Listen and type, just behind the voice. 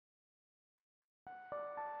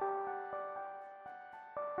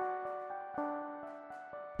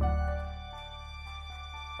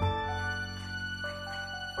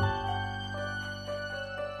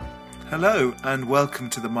Hello and welcome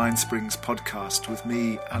to the Mindsprings podcast with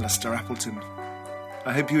me, Alistair Appleton.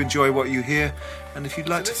 I hope you enjoy what you hear, and if you'd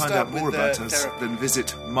like to find out more about us, then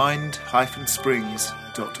visit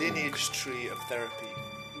mind-springs.org. Lineage tree of therapy,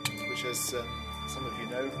 which, as some of you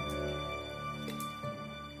know,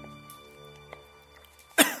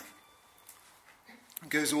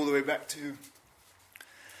 goes all the way back to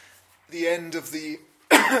the end of the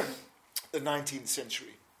 19th century.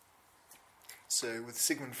 So with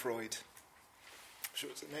Sigmund Freud, I'm sure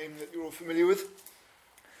it's a name that you're all familiar with.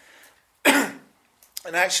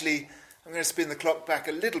 And actually, I'm going to spin the clock back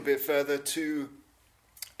a little bit further to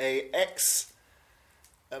a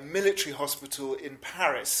military hospital in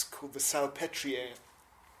Paris called the Salpêtrière,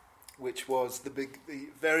 which was the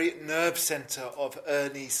very nerve centre of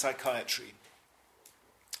early psychiatry.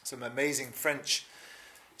 Some amazing French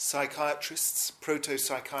psychiatrists,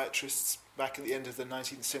 proto-psychiatrists, back at the end of the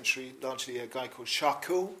 19th century, largely a guy called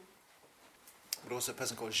Charcot, but also a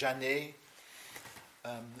person called Janet,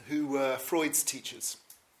 who were Freud's teachers.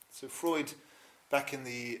 So Freud, back in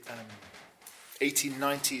the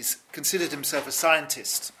 1890s, considered himself a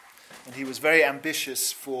scientist, and he was very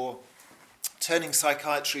ambitious for turning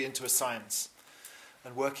psychiatry into a science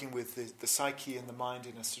and working with the psyche and the mind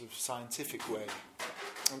in a sort of scientific way.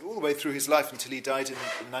 And all the way through his life until he died in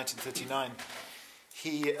 1939,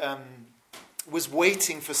 he was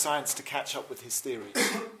waiting for science to catch up with his theories.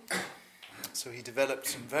 So he developed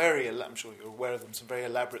some I'm sure you're aware of them, some very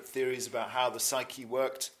elaborate theories about how the psyche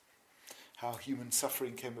worked, how human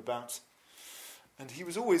suffering came about. And he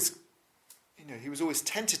was always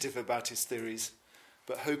tentative about his theories,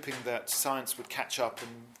 but hoping that science would catch up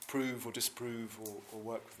and prove or disprove or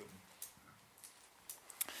work with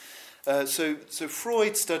them. So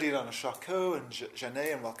Freud studied under Charcot and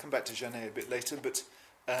Janet, and I'll come back to Janet a bit later, but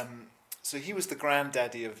so he was the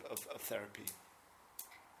granddaddy of therapy.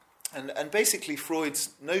 And basically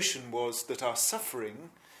Freud's notion was that our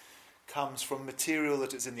suffering comes from material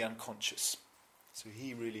that is in the unconscious. So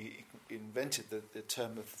he really invented the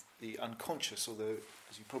term of the unconscious, although,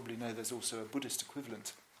 as you probably know, there's also a Buddhist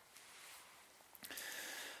equivalent.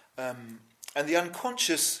 And the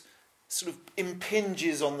unconscious sort of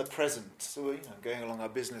impinges on the present. So we're going along our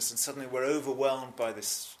business, and suddenly we're overwhelmed by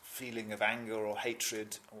this feeling of anger or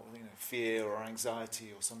hatred, or fear or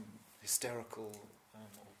anxiety, or some hysterical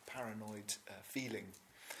or paranoid feeling.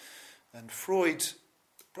 And Freud,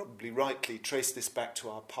 probably rightly, traced this back to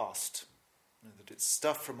our past. That it's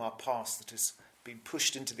stuff from our past that has been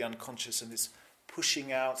pushed into the unconscious and is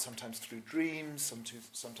pushing out, sometimes through dreams,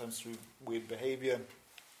 sometimes through weird behaviour,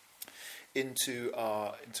 into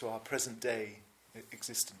our present day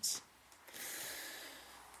existence.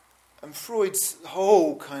 And Freud's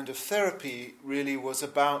whole kind of therapy really was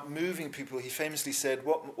about moving people. He famously said,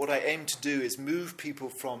 what I aim to do is move people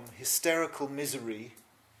from hysterical misery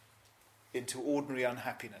into ordinary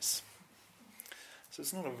unhappiness. So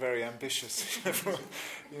it's not a very ambitious,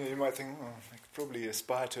 you might think, I could probably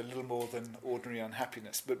aspire to a little more than ordinary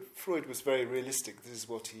unhappiness. But Freud was very realistic. This is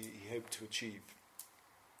what he hoped to achieve.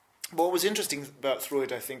 What was interesting about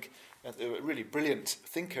Freud, I think, a really brilliant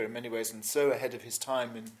thinker in many ways and so ahead of his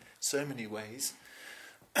time in so many ways,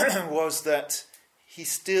 was that he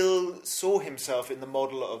still saw himself in the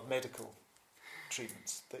model of medical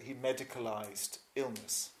treatments, that he medicalized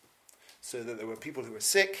illness, so that there were people who were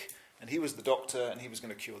sick, and he was the doctor, and he was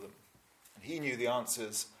going to cure them. And he knew the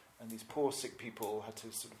answers, and these poor sick people had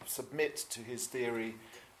to sort of submit to his theory,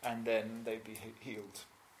 and then they'd be healed.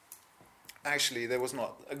 Actually, there was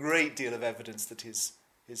not a great deal of evidence that his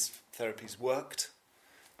therapies worked,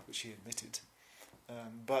 which he admitted.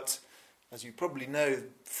 But, as you probably know,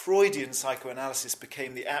 Freudian psychoanalysis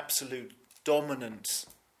became the absolute dominant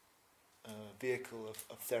vehicle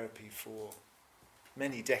of therapy for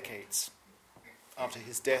many decades. After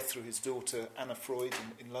his death, through his daughter Anna Freud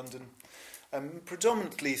in London,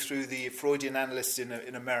 predominantly through the Freudian analysts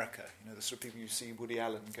in America, the sort of people you see Woody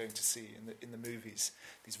Allen going to see in the movies.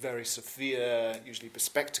 These very severe, usually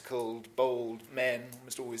bespectacled, bold men,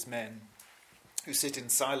 almost always men, who sit in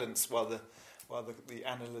silence while the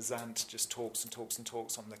analysant just talks and talks and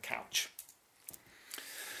talks on the couch.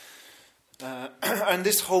 And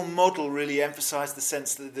this whole model really emphasised the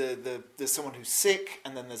sense that there's someone who's sick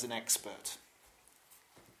and then there's an expert.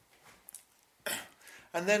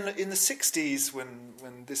 And then in the 60s, when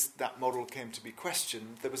that model came to be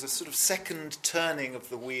questioned, there was a sort of second turning of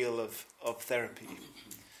the wheel of therapy,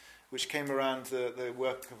 which came around the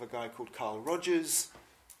work of a guy called Carl Rogers,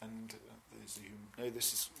 and those of you who know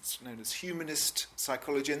this is known as humanist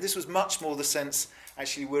psychology, and this was much more the sense,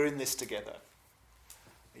 actually, we're in this together.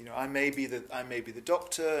 I may be the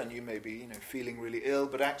doctor, and you may be, feeling really ill,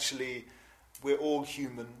 but actually, we're all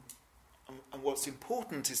human. And what's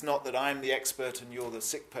important is not that I'm the expert and you're the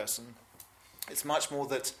sick person. It's much more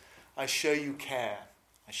that I show you care,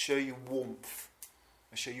 I show you warmth,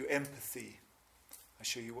 I show you empathy, I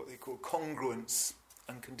show you what they call congruence,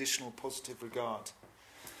 unconditional positive regard.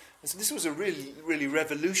 And so this was a really, really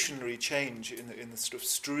revolutionary change in the sort of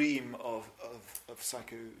stream of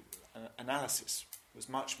psychoanalysis. It was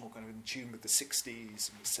much more kind of in tune with the 60s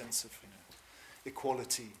and the sense of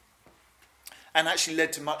equality, and actually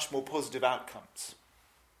led to much more positive outcomes.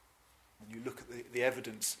 When you look at the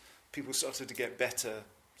evidence, people started to get better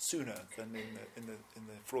sooner than in the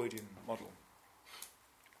Freudian model.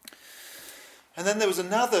 And then there was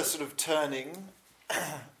another sort of turning,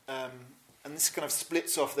 and this kind of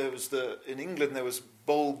splits off. In England there was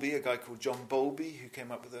Bowlby, a guy called John Bowlby, who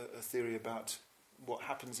came up with a theory about what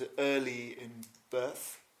happens early in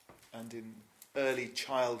birth and in early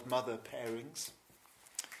child-mother pairings.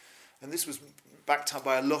 And this was backed up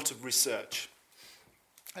by a lot of research.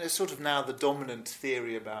 And it's sort of now the dominant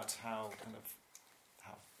theory about how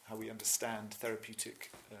we understand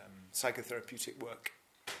psychotherapeutic work.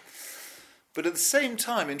 But at the same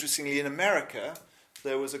time, interestingly, in America,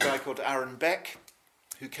 there was a guy called Aaron Beck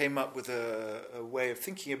who came up with a way of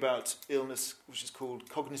thinking about illness, which is called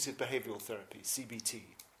cognitive behavioral therapy, CBT.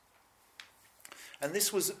 And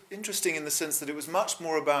this was interesting in the sense that it was much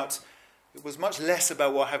less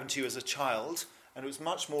about what happened to you as a child, and it was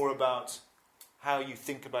much more about how you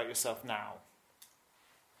think about yourself now.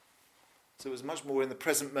 So it was much more in the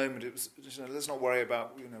present moment. It was, let's not worry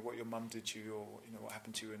about what your mum did to you or what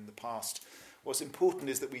happened to you in the past. What's important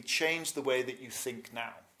is that we change the way that you think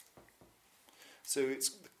now. So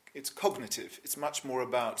it's cognitive. It's much more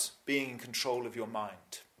about being in control of your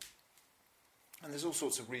mind. And there's all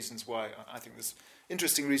sorts of reasons why. I think there's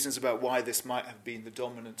interesting reasons about why this might have been the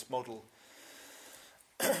dominant model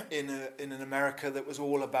in an America that was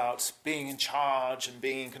all about being in charge and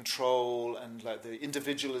being in control, and like the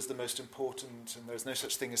individual is the most important, and there's no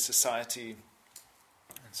such thing as society.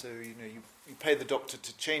 And so you pay the doctor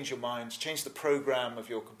to change your mind, change the program of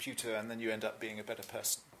your computer, and then you end up being a better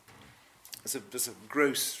person. There's a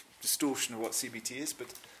gross distortion of what CBT is, but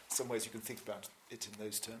in some ways you can think about it in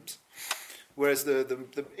those terms. Whereas the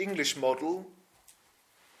English model,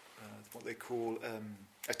 what they call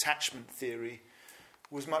attachment theory,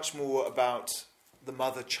 was much more about the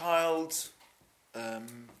mother-child,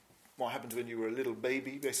 what happened when you were a little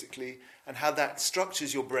baby, basically, and how that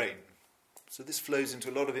structures your brain. So this flows into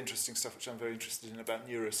a lot of interesting stuff, which I'm very interested in, about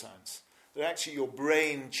neuroscience. That actually your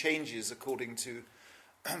brain changes according to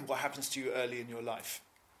what happens to you early in your life.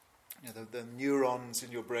 The neurons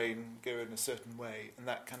in your brain go in a certain way, and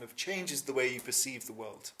that kind of changes the way you perceive the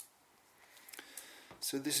world.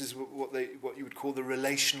 So this is what you would call the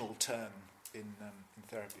relational turn in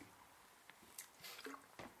therapy.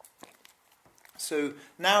 So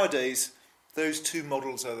nowadays, those two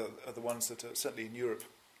models are the ones that are, certainly in Europe,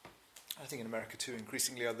 I think in America too,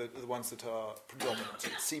 increasingly are the ones that are predominant.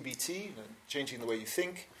 CBT, changing the way you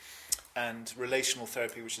think, and relational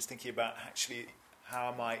therapy, which is thinking about actually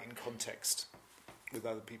how am I in context with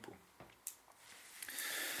other people.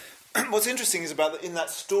 What's interesting is in that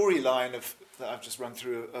storyline that I've just run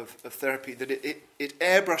through of therapy, that it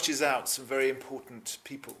airbrushes out some very important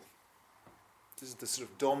people. This is the sort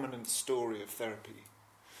of dominant story of therapy.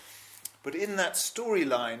 But in that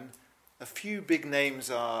storyline, a few big names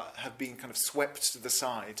have been kind of swept to the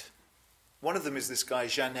side. One of them is this guy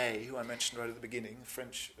Janet, who I mentioned right at the beginning, a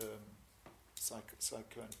French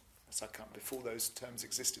psychoanalyst, before those terms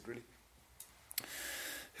existed, really,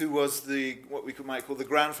 who was what we might call the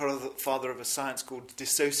grandfather of a science called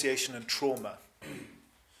dissociation and trauma,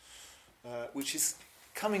 which is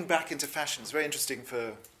coming back into fashion. It's very interesting.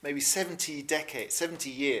 For maybe 7 decades,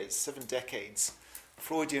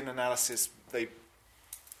 Freudian analysis, they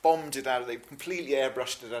bombed it out, they completely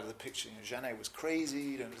airbrushed it out of the picture. Janet was crazy,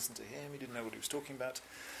 you don't listen to him, he didn't know what he was talking about.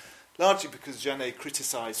 Largely because Janet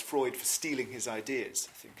criticised Freud for stealing his ideas,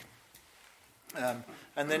 I think.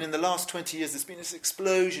 And then in the last 20 years, there's been this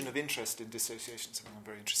explosion of interest in dissociation, something I'm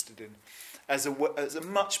very interested in, as a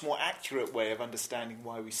much more accurate way of understanding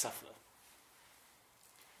why we suffer.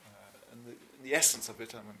 And the essence of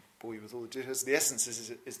it, I won't bore you with all the details, the essence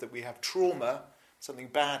is that we have trauma, something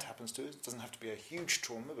bad happens to us. It doesn't have to be a huge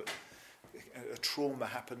trauma, but a trauma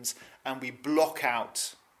happens, and we block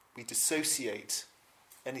out, we dissociate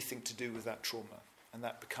anything to do with that trauma, and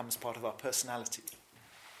that becomes part of our personality.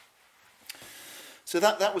 So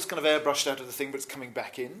that was kind of airbrushed out of the thing, but it's coming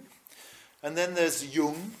back in. And then there's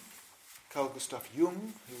Jung, Carl Gustav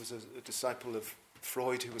Jung, who was a disciple of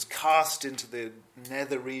Freud, who was cast into the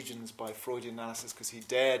nether regions by Freudian analysis because he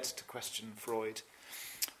dared to question Freud.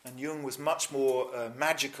 And Jung was much more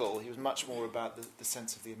magical. He was much more about the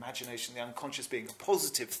sense of the imagination, the unconscious being a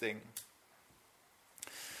positive thing.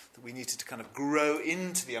 That we needed to kind of grow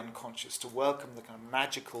into the unconscious, to welcome the kind of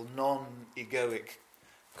magical, non-egoic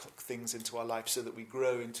things into our life so that we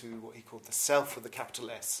grow into what he called the self with a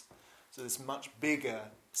capital S. So this much bigger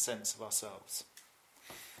sense of ourselves.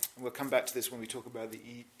 And we'll come back to this when we talk about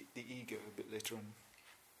the ego a bit later on.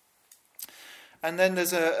 And then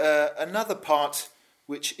there's another part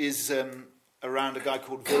which is around a guy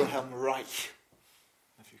called Wilhelm Reich.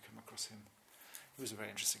 I don't know if you come across him. He was a very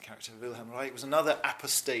interesting character. Wilhelm Reich was another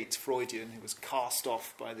apostate Freudian who was cast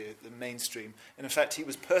off by the mainstream. And in fact, he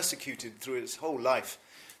was persecuted through his whole life.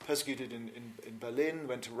 Persecuted in Berlin,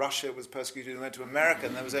 went to Russia, was persecuted, and went to America,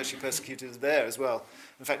 and then was actually persecuted there as well.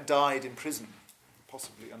 In fact, died in prison,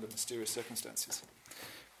 possibly under mysterious circumstances.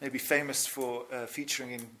 Maybe famous for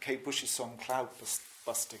featuring in Kate Bush's song Cloud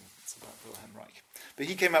Busting. It's about Wilhelm Reich. But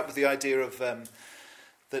he came up with the idea of that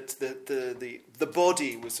the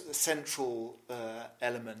body was a central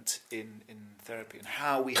element in therapy, and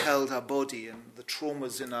how we held our body and the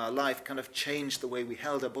traumas in our life kind of changed the way we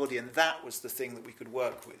held our body, and that was the thing that we could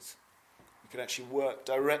work with. We could actually work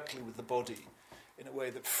directly with the body in a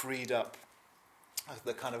way that freed up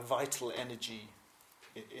the kind of vital energy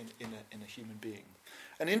in a human being.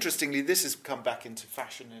 And interestingly, this has come back into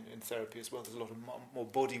fashion in therapy as well. There's a lot of more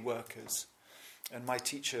body workers. And my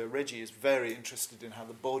teacher, Reggie, is very interested in how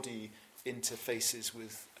the body interfaces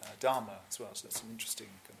with Dharma as well. So that's an interesting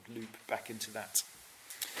kind of loop back into that.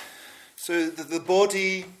 So the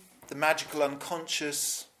body, the magical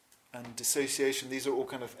unconscious, and dissociation, these are all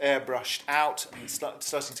kind of airbrushed out and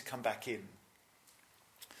starting to come back in.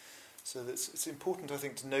 So it's important, I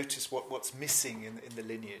think, to notice what's missing in the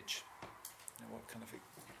lineage. You know, what kind of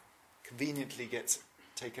conveniently gets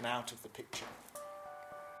taken out of the picture.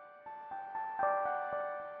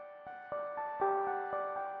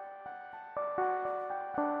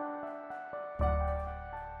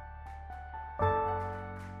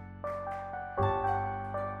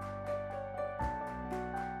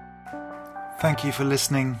 Thank you for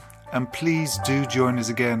listening, and please do join us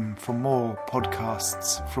again for more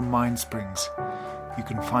podcasts from MindSprings. You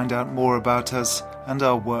can find out more about us and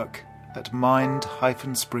our work at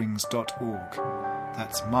mind-springs.org.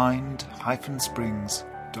 That's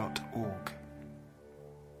mind-springs.org.